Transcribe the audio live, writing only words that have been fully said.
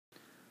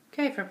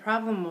Okay, for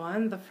problem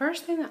 1, the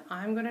first thing that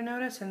I'm going to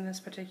notice in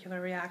this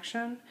particular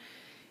reaction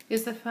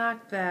is the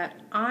fact that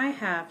I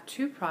have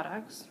two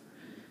products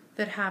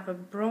that have a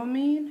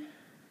bromine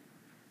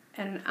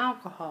and an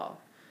alcohol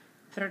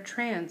that are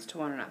trans to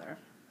one another.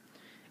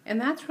 And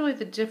that's really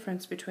the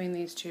difference between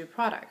these two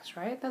products,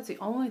 right? That's the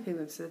only thing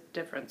that's the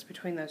difference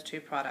between those two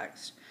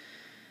products.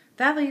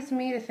 That leads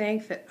me to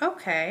think that,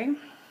 okay,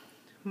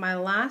 my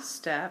last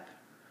step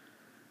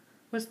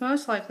was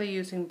most likely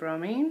using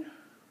bromine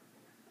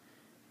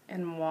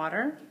and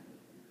water,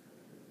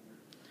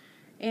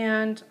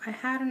 and I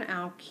had an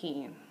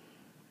alkene.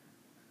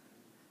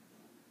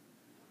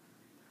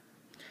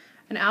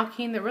 An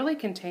alkene that really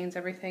contains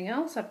everything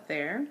else up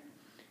there,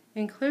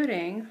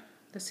 including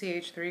the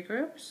CH3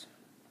 groups,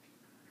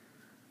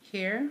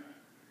 here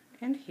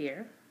and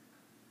here,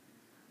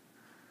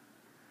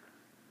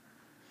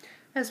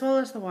 as well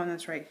as the one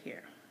that's right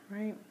here,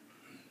 right?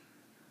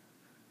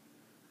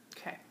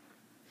 Okay.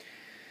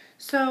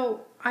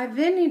 So I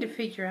then need to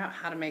figure out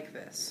how to make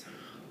this.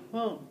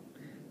 Well,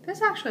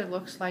 this actually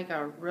looks like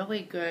a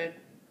really good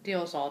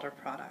Diels-Alder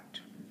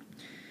product.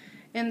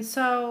 And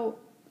so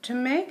to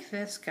make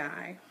this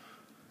guy,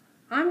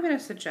 I'm going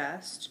to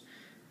suggest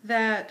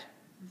that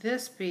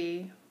this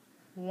be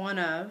one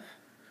of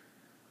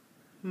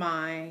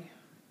my,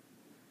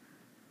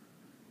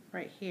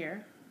 right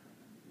here,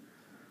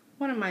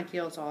 one of my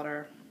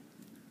Diels-Alder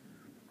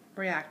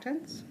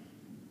reactants.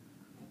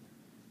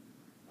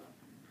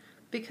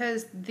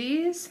 Because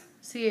these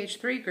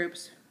CH3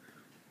 groups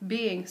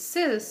being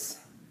cis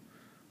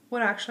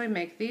would actually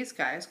make these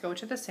guys go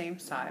to the same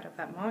side of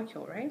that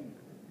molecule, right?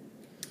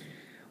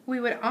 We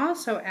would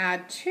also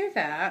add to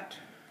that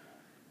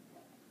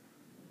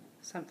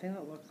something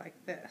that looked like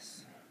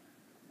this.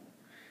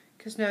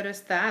 Because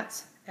notice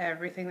that's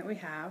everything that we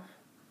have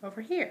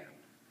over here.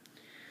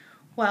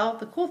 Well,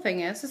 the cool thing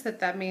is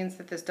that means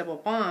that this double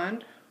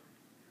bond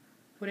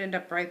would end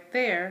up right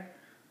there.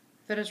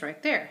 That is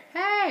right there.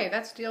 Hey,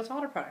 that's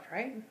Diels-Alder product,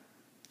 right?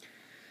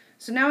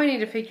 So now we need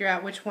to figure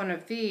out which one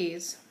of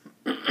these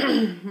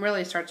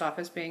really starts off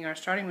as being our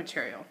starting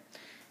material.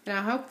 And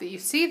I hope that you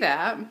see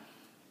that.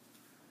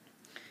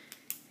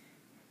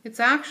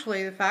 It's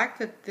actually the fact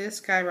that this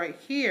guy right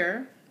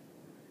here,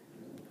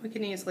 we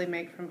can easily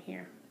make from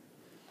here,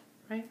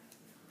 right?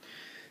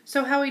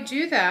 So how we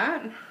do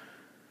that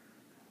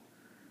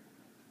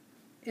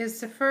is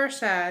to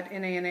first add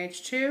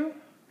NaNH2.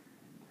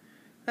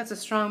 That's a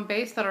strong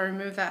base that'll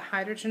remove that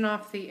hydrogen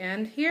off the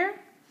end here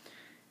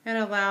and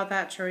allow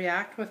that to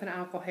react with an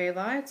alkyl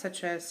halide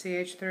such as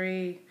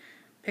CH3.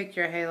 Pick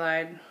your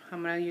halide.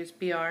 I'm going to use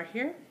Br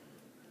here.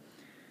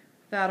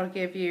 That'll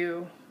give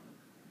you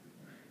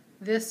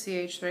this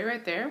CH3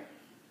 right there.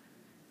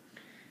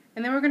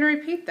 And then we're going to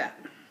repeat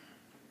that.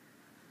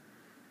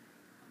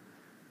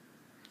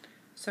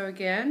 So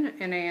again,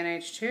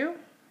 NaNH2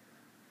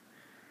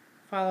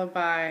 followed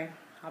by,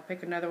 I'll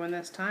pick another one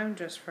this time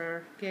just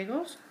for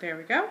giggles. There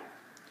we go.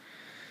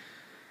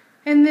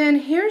 And then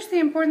here's the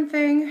important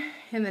thing.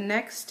 In the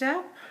next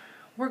step,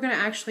 we're going to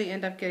actually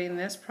end up getting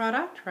this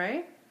product,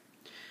 right?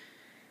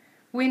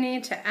 We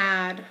need to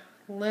add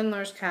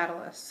Lindlar's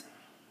catalyst.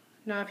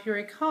 Now, if you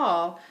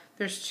recall,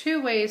 there's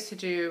two ways to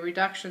do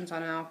reductions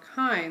on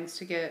alkynes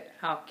to get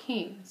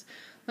alkenes.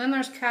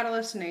 Lindlar's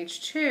catalyst in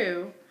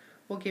H2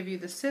 will give you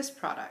the cis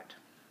product.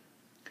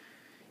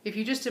 If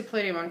you just did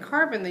palladium on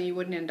carbon, then you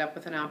wouldn't end up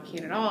with an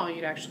alkene at all.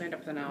 You'd actually end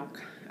up with an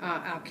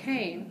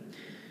alkane.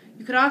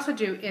 You could also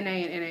do Na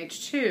and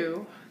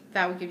NH2.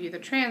 That would give you the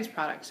trans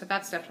product. So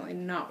that's definitely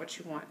not what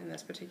you want in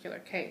this particular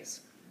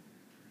case.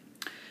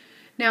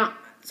 Now,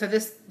 so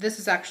this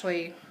is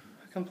actually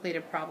a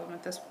completed problem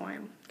at this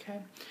point. Okay.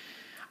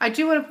 I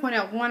do want to point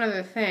out one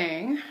other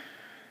thing.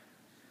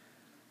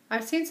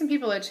 I've seen some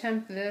people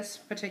attempt this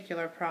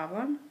particular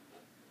problem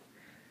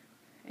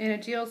in a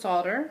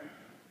Diels-Alder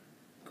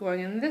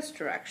going in this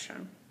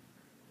direction.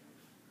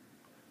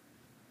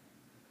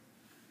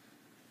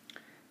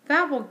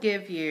 That will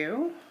give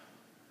you,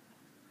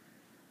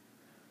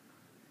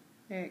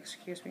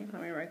 excuse me,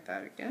 let me write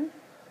that again.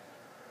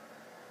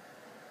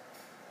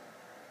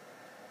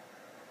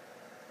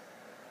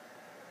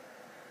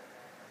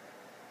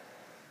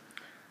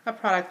 A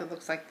product that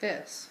looks like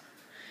this.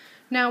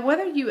 Now,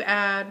 whether you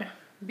add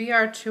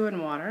Br2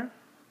 in water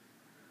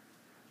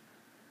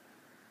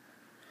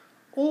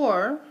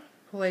or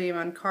palladium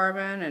on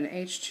carbon and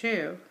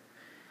H2,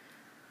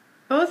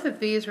 both of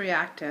these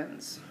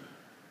reactants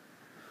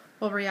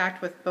will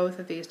react with both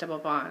of these double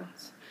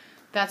bonds.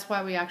 That's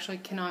why we actually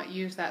cannot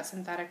use that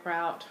synthetic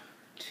route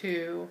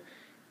to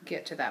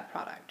get to that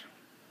product.